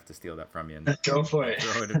game. I might have to steal that from you and Go for it.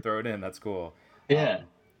 throw it in. That's cool. Yeah.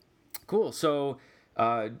 Cool. So,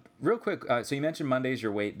 real quick, so you mentioned Monday's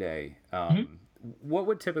your weight day. What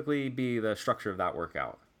would typically be the structure of that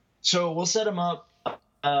workout? So we'll set them up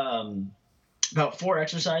about 4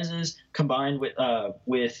 exercises combined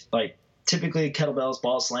with like typically kettlebells,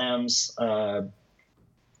 ball slams,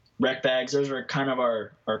 rec bags. Those are kind of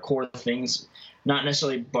our core things. Not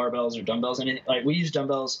necessarily barbells or dumbbells. Anything like we use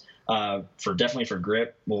dumbbells definitely for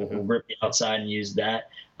grip. We'll grip the outside and use that.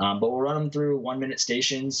 But we'll run them through 1-minute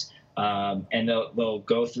stations, and they'll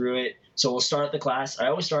go through it. So we'll start the class. I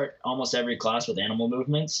always start almost every class with animal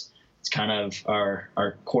movements. It's kind of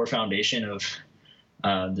our core foundation of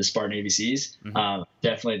the Spartan ABCs.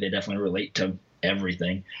 They definitely relate to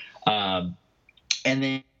everything. And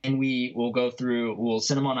then we'll go through. We'll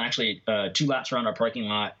send them on actually 2 laps around our parking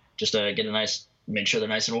lot just to make sure they're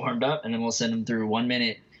nice and warmed up, and then we'll send them through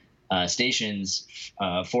 1-minute stations,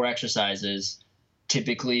 4 exercises.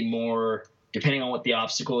 Typically more depending on what the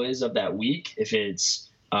obstacle is of that week. If it's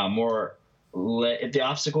if the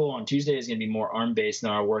obstacle on Tuesday is going to be more arm based,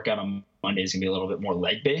 then our workout on Monday is going to be a little bit more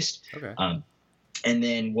leg based. Okay. And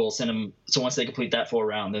then we'll send them. So once they complete that 4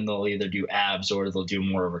 round, then they'll either do abs or they'll do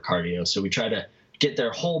more of a cardio. So we try to get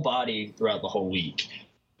their whole body throughout the whole week.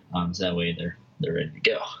 So that way they're ready to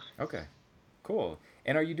go. Okay, cool.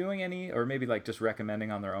 And are you doing any, or maybe like just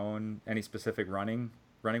recommending on their own, any specific running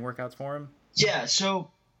workouts for them? Yeah.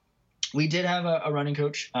 So we did have a running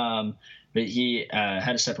coach, but he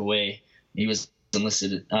had to step away. He was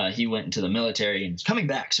enlisted. He went into the military and is coming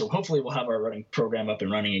back. So hopefully we'll have our running program up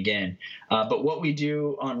and running again. But what we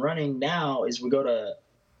do on running now is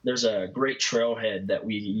there's a great trailhead that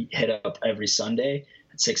we hit up every Sunday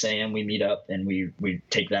at 6 a.m. We meet up and we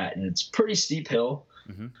take that, and it's pretty steep hill.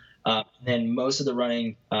 And most of the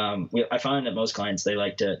running, I find that most clients, they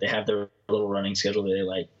have their little running schedule that they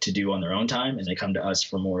like to do on their own time, and they come to us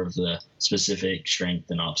for more of the specific strength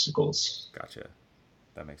and obstacles. Gotcha.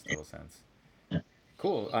 That makes total sense.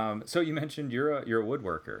 Cool. So you mentioned you're a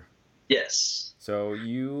woodworker. Yes. So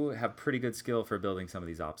you have pretty good skill for building some of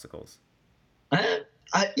these obstacles.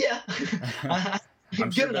 Yeah.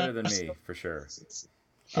 I'm sure better than me, for sure.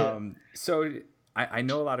 So I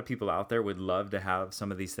know a lot of people out there would love to have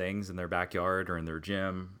some of these things in their backyard or in their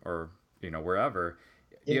gym or, wherever.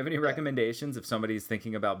 Do you have any recommendations if somebody's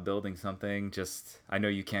thinking about building something? I know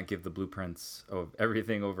you can't give the blueprints of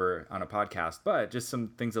everything over on a podcast, but just some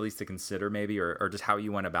things at least to consider maybe, or just how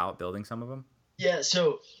you went about building some of them? Yeah.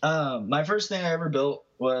 So my first thing I ever built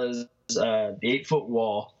was the 8-foot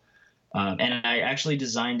wall. And I actually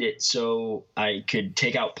designed it so I could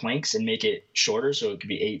take out planks and make it shorter. So it could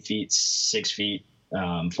be 8 feet, 6 feet,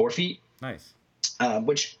 4 feet. Nice.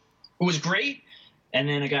 Which was great. And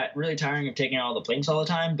then it got really tiring of taking out all the planks all the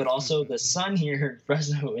time. But also the sun here in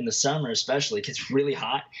Fresno in the summer especially gets really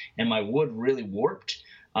hot and my wood really warped.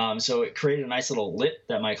 So it created a nice little lip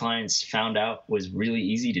that my clients found out was really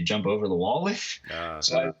easy to jump over the wall with.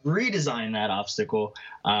 So I redesigned that obstacle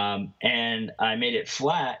and I made it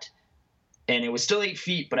flat. And it was still 8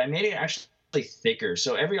 feet, but I made it actually thicker.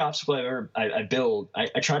 So every obstacle I build,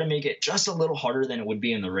 I try to make it just a little harder than it would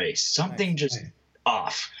be in the race. Something just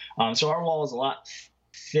off. So our wall is a lot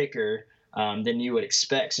thicker than you would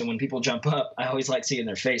expect. So when people jump up, I always like seeing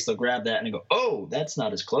their face. They'll grab that and they go, "Oh, that's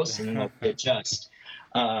not as close," and then they'll adjust.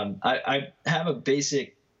 I have a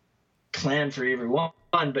basic plan for everyone,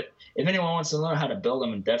 but if anyone wants to learn how to build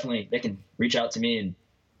them, definitely they can reach out to me and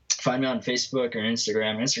find me on Facebook or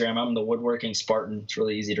Instagram. I'm the Woodworking Spartan. It's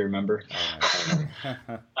really easy to remember.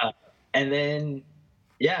 And then,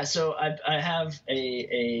 so I have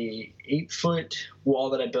a 8-foot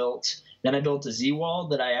wall that I built. Then I built a Z wall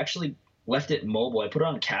that I actually left it mobile. I put it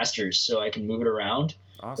on casters so I can move it around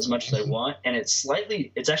as much as I want. And it's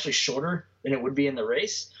actually shorter than it would be in the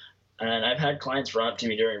race. And I've had clients run up to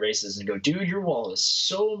me during races and go, "Dude, your wall is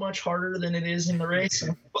so much harder than it is in the race."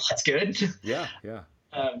 Well, that's good. Yeah.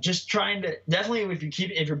 Just trying to definitely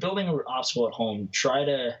if you're building an obstacle at home, try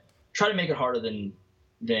to make it harder than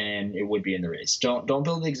it would be in the race. Don't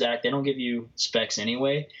build the exact. They don't give you specs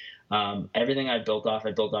anyway. Everything I built off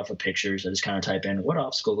of pictures. I just kind of type in what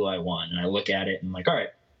obstacle do I want, and I look at it and I'm like, all right,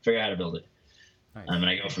 figure out how to build it. Nice. And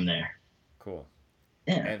I go from there. Cool.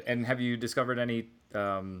 Yeah. And have you discovered any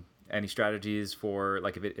strategies for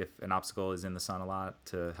like if an obstacle is in the sun a lot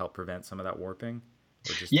to help prevent some of that warping?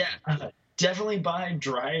 Or just... Definitely buy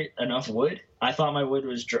dry enough wood. I thought my wood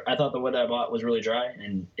was dry. I thought the wood I bought was really dry,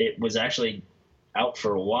 and it was actually out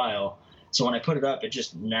for a while. So when I put it up, it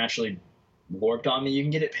just naturally warped on me. You can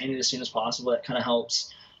get it painted as soon as possible. That kind of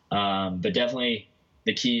helps. But definitely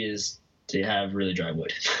the key is to have really dry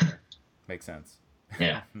wood. Makes sense.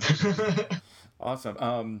 Yeah.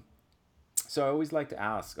 Awesome. So I always like to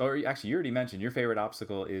ask, or actually, you already mentioned your favorite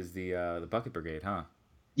obstacle is the bucket brigade, huh?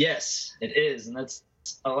 Yes, it is, and that's.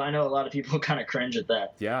 Oh, I know a lot of people kind of cringe at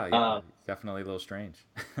that. Yeah, definitely a little strange.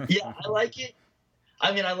 Yeah, I like it.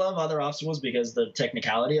 I mean, I love other obstacles because the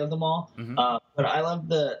technicality of them all. Mm-hmm. But I love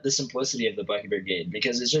the simplicity of the bucket brigade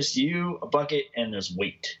because it's just you, a bucket, and there's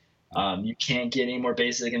weight. You can't get any more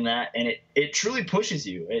basic than that, and it truly pushes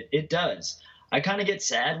you. It does. I kind of get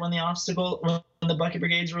sad when the bucket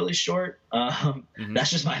brigade's really short. That's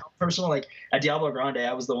just my personal, like at Diablo Grande,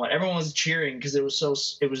 I was the one, everyone was cheering because it was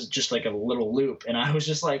just like a little loop. And I was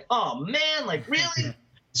just like, oh man, like really?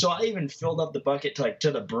 So I even filled up the bucket to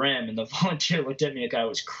the brim, and the volunteer looked at me like I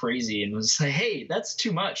was crazy and was like, hey, that's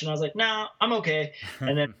too much. And I was like, nah, I'm okay.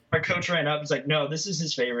 And then our coach ran up and was like, no, this is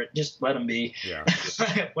his favorite. Just let him be. Yeah.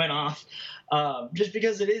 It went off. Just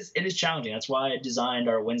because it is challenging. That's why I designed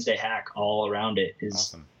our Wednesday hack all around it.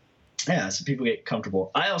 Awesome. Yeah, so people get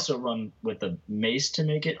comfortable. I also run with a mace to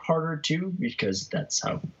make it harder too, because that's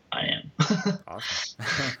how I am.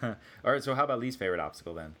 Awesome. All right, so how about least favorite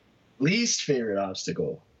obstacle then? Least favorite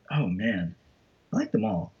obstacle. Oh man, I like them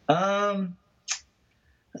all.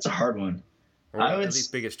 That's a hard one. Or at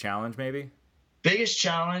least biggest challenge, maybe. Biggest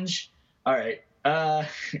challenge. All right.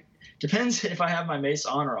 Depends if I have my mace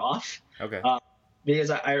on or off. Okay. Because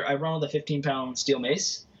I run with a 15-pound steel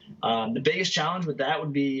mace. The biggest challenge with that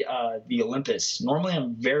would be the Olympus. Normally,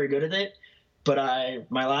 I'm very good at it, but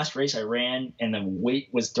my last race I ran and the weight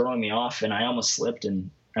was throwing me off, and I almost slipped, and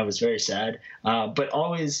I was very sad. But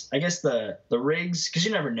always, I guess the rigs, because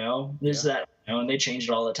you never know. There's that, and they change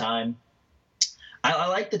it all the time. I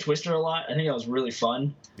like the Twister a lot. I think that was really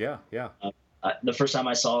fun. Yeah. The first time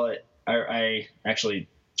I saw it, I actually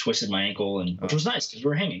twisted my ankle, which was nice because we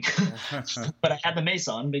were hanging. But I had the mace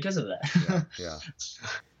on because of that. Yeah.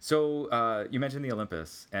 So you mentioned the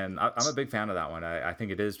Olympus, and I'm a big fan of that one. I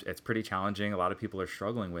think it's pretty challenging. A lot of people are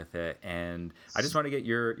struggling with it, and I just want to get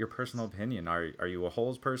your personal opinion. Are you a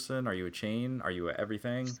holes person? Are you a chain? Are you a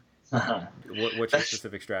everything? What's your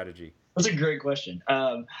specific strategy? That's a great question.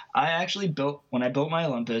 I actually when I built my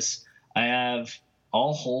Olympus, I have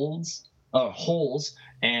all holes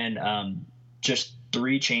and just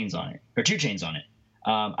 3 chains on it, or 2 chains on it.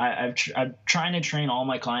 I'm trying to train all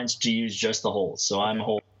my clients to use just the holes. So I'm a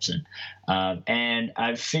hole person. And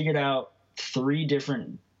I've figured out 3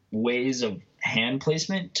 different ways of hand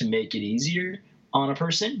placement to make it easier on a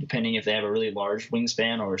person, depending if they have a really large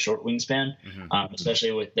wingspan or a short wingspan,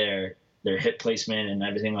 especially with their hip placement and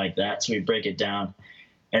everything like that. So we break it down,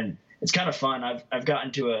 and it's kind of fun. I've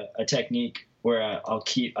gotten to a technique where I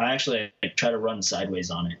actually try to run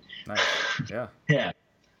sideways on it. Nice. Yeah. Yeah.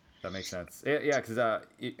 That makes sense. Yeah, because I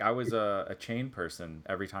was a chain person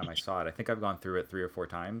every time I saw it. I think I've gone through it 3 or 4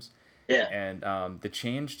 times. Yeah. And the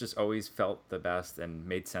chains just always felt the best and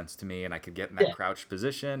made sense to me, and I could get in that crouched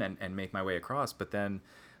position and make my way across. But then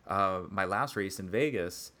my last race in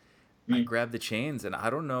Vegas, I grabbed the chains, and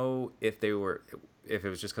I don't know if it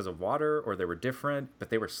was just because of water or they were different,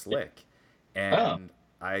 but they were slick. And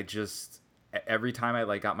I just, every time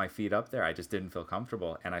I got my feet up there, I just didn't feel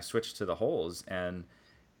comfortable. And I switched to the holes, and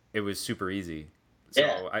it was super easy.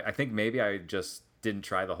 So I think maybe I just didn't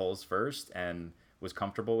try the holes first and was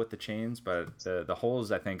comfortable with the chains, but the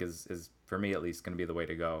holes I think is for me at least going to be the way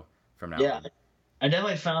to go from now on. I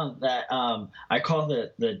definitely found that I call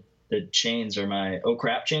the chains or my oh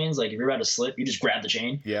crap chains. Like if you're about to slip, you just grab the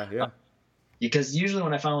chain. Yeah. Because usually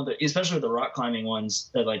when I found especially with the rock climbing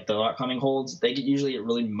ones, like the rock climbing holds, they usually get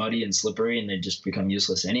really muddy and slippery, and they just become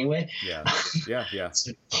useless anyway. Yeah.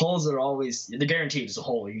 So holes are always, they're guaranteed. It's a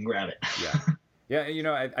hole, you can grab it. Yeah.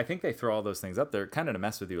 I think they throw all those things up there kind of to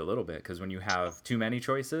mess with you a little bit, because when you have too many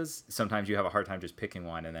choices, sometimes you have a hard time just picking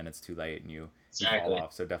one, and then it's too late and you fall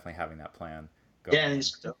off. So definitely having that plan going. Yeah, and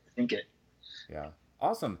just think it. Yeah.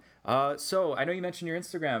 Awesome. So I know you mentioned your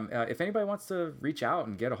Instagram. If anybody wants to reach out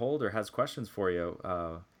and get a hold or has questions for you,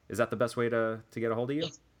 is that the best way to get a hold of you?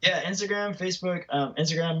 Yeah, Instagram, Facebook.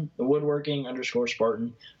 Instagram, the woodworking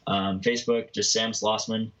 _Spartan. Facebook, just Sam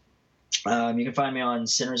Slossman. You can find me on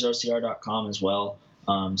sinnersocr.com as well.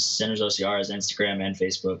 Sinners OCR is Instagram and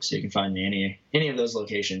Facebook, so you can find me any of those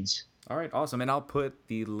locations. All right, awesome. And I'll put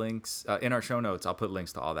the links in our show notes. I'll put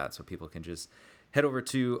links to all that so people can just head over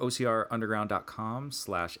to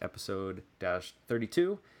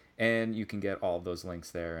ocrunderground.com/episode-32, and you can get all of those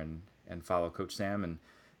links there and follow Coach Sam and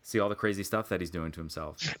see all the crazy stuff that he's doing to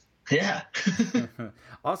himself. Yeah.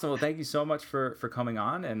 Awesome. Well, thank you so much for coming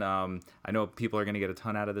on, and I know people are going to get a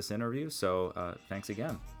ton out of this interview, so thanks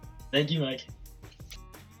again. Thank you, Mike.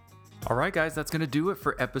 All right, guys, that's going to do it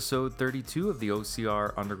for episode 32 of the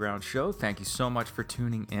OCR Underground Show. Thank you so much for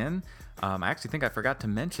tuning in. I actually think I forgot to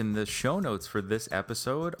mention the show notes for this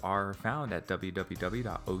episode are found at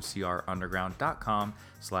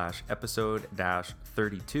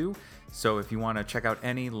www.ocrunderground.com/episode-32. So if you want to check out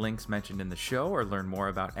any links mentioned in the show or learn more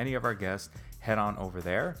about any of our guests, head on over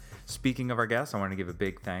there. Speaking of our guests, I want to give a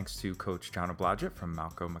big thanks to Coach John Blodgett from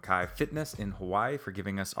Malcolm Mackay Fitness in Hawaii for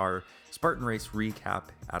giving us our Spartan Race recap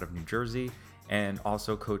out of New Jersey, and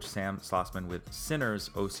also Coach Sam Slossman with Sinners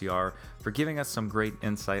OCR for giving us some great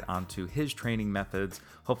insight onto his training methods.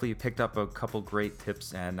 Hopefully you picked up a couple great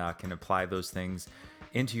tips and can apply those things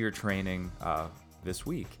into your training this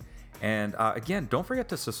week. And again, don't forget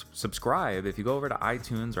to subscribe. If you go over to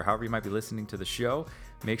iTunes or however you might be listening to the show,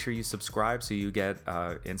 make sure you subscribe so you get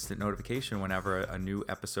instant notification whenever a new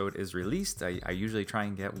episode is released. I usually try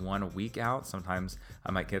and get one a week out. Sometimes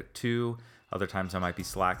I might get two. Other times I might be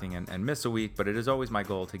slacking and miss a week, but it is always my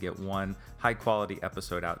goal to get one high quality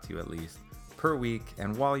episode out to you at least per week.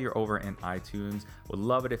 And while you're over in iTunes, would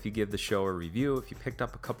love it if you give the show a review. If you picked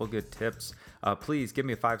up a couple good tips, please give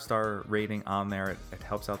me a 5-star rating on there. It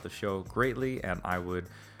helps out the show greatly, and I would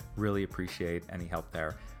really appreciate any help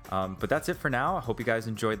there. But that's it for now. I hope you guys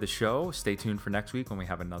enjoyed the show. Stay tuned for next week when we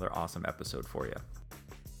have another awesome episode for you.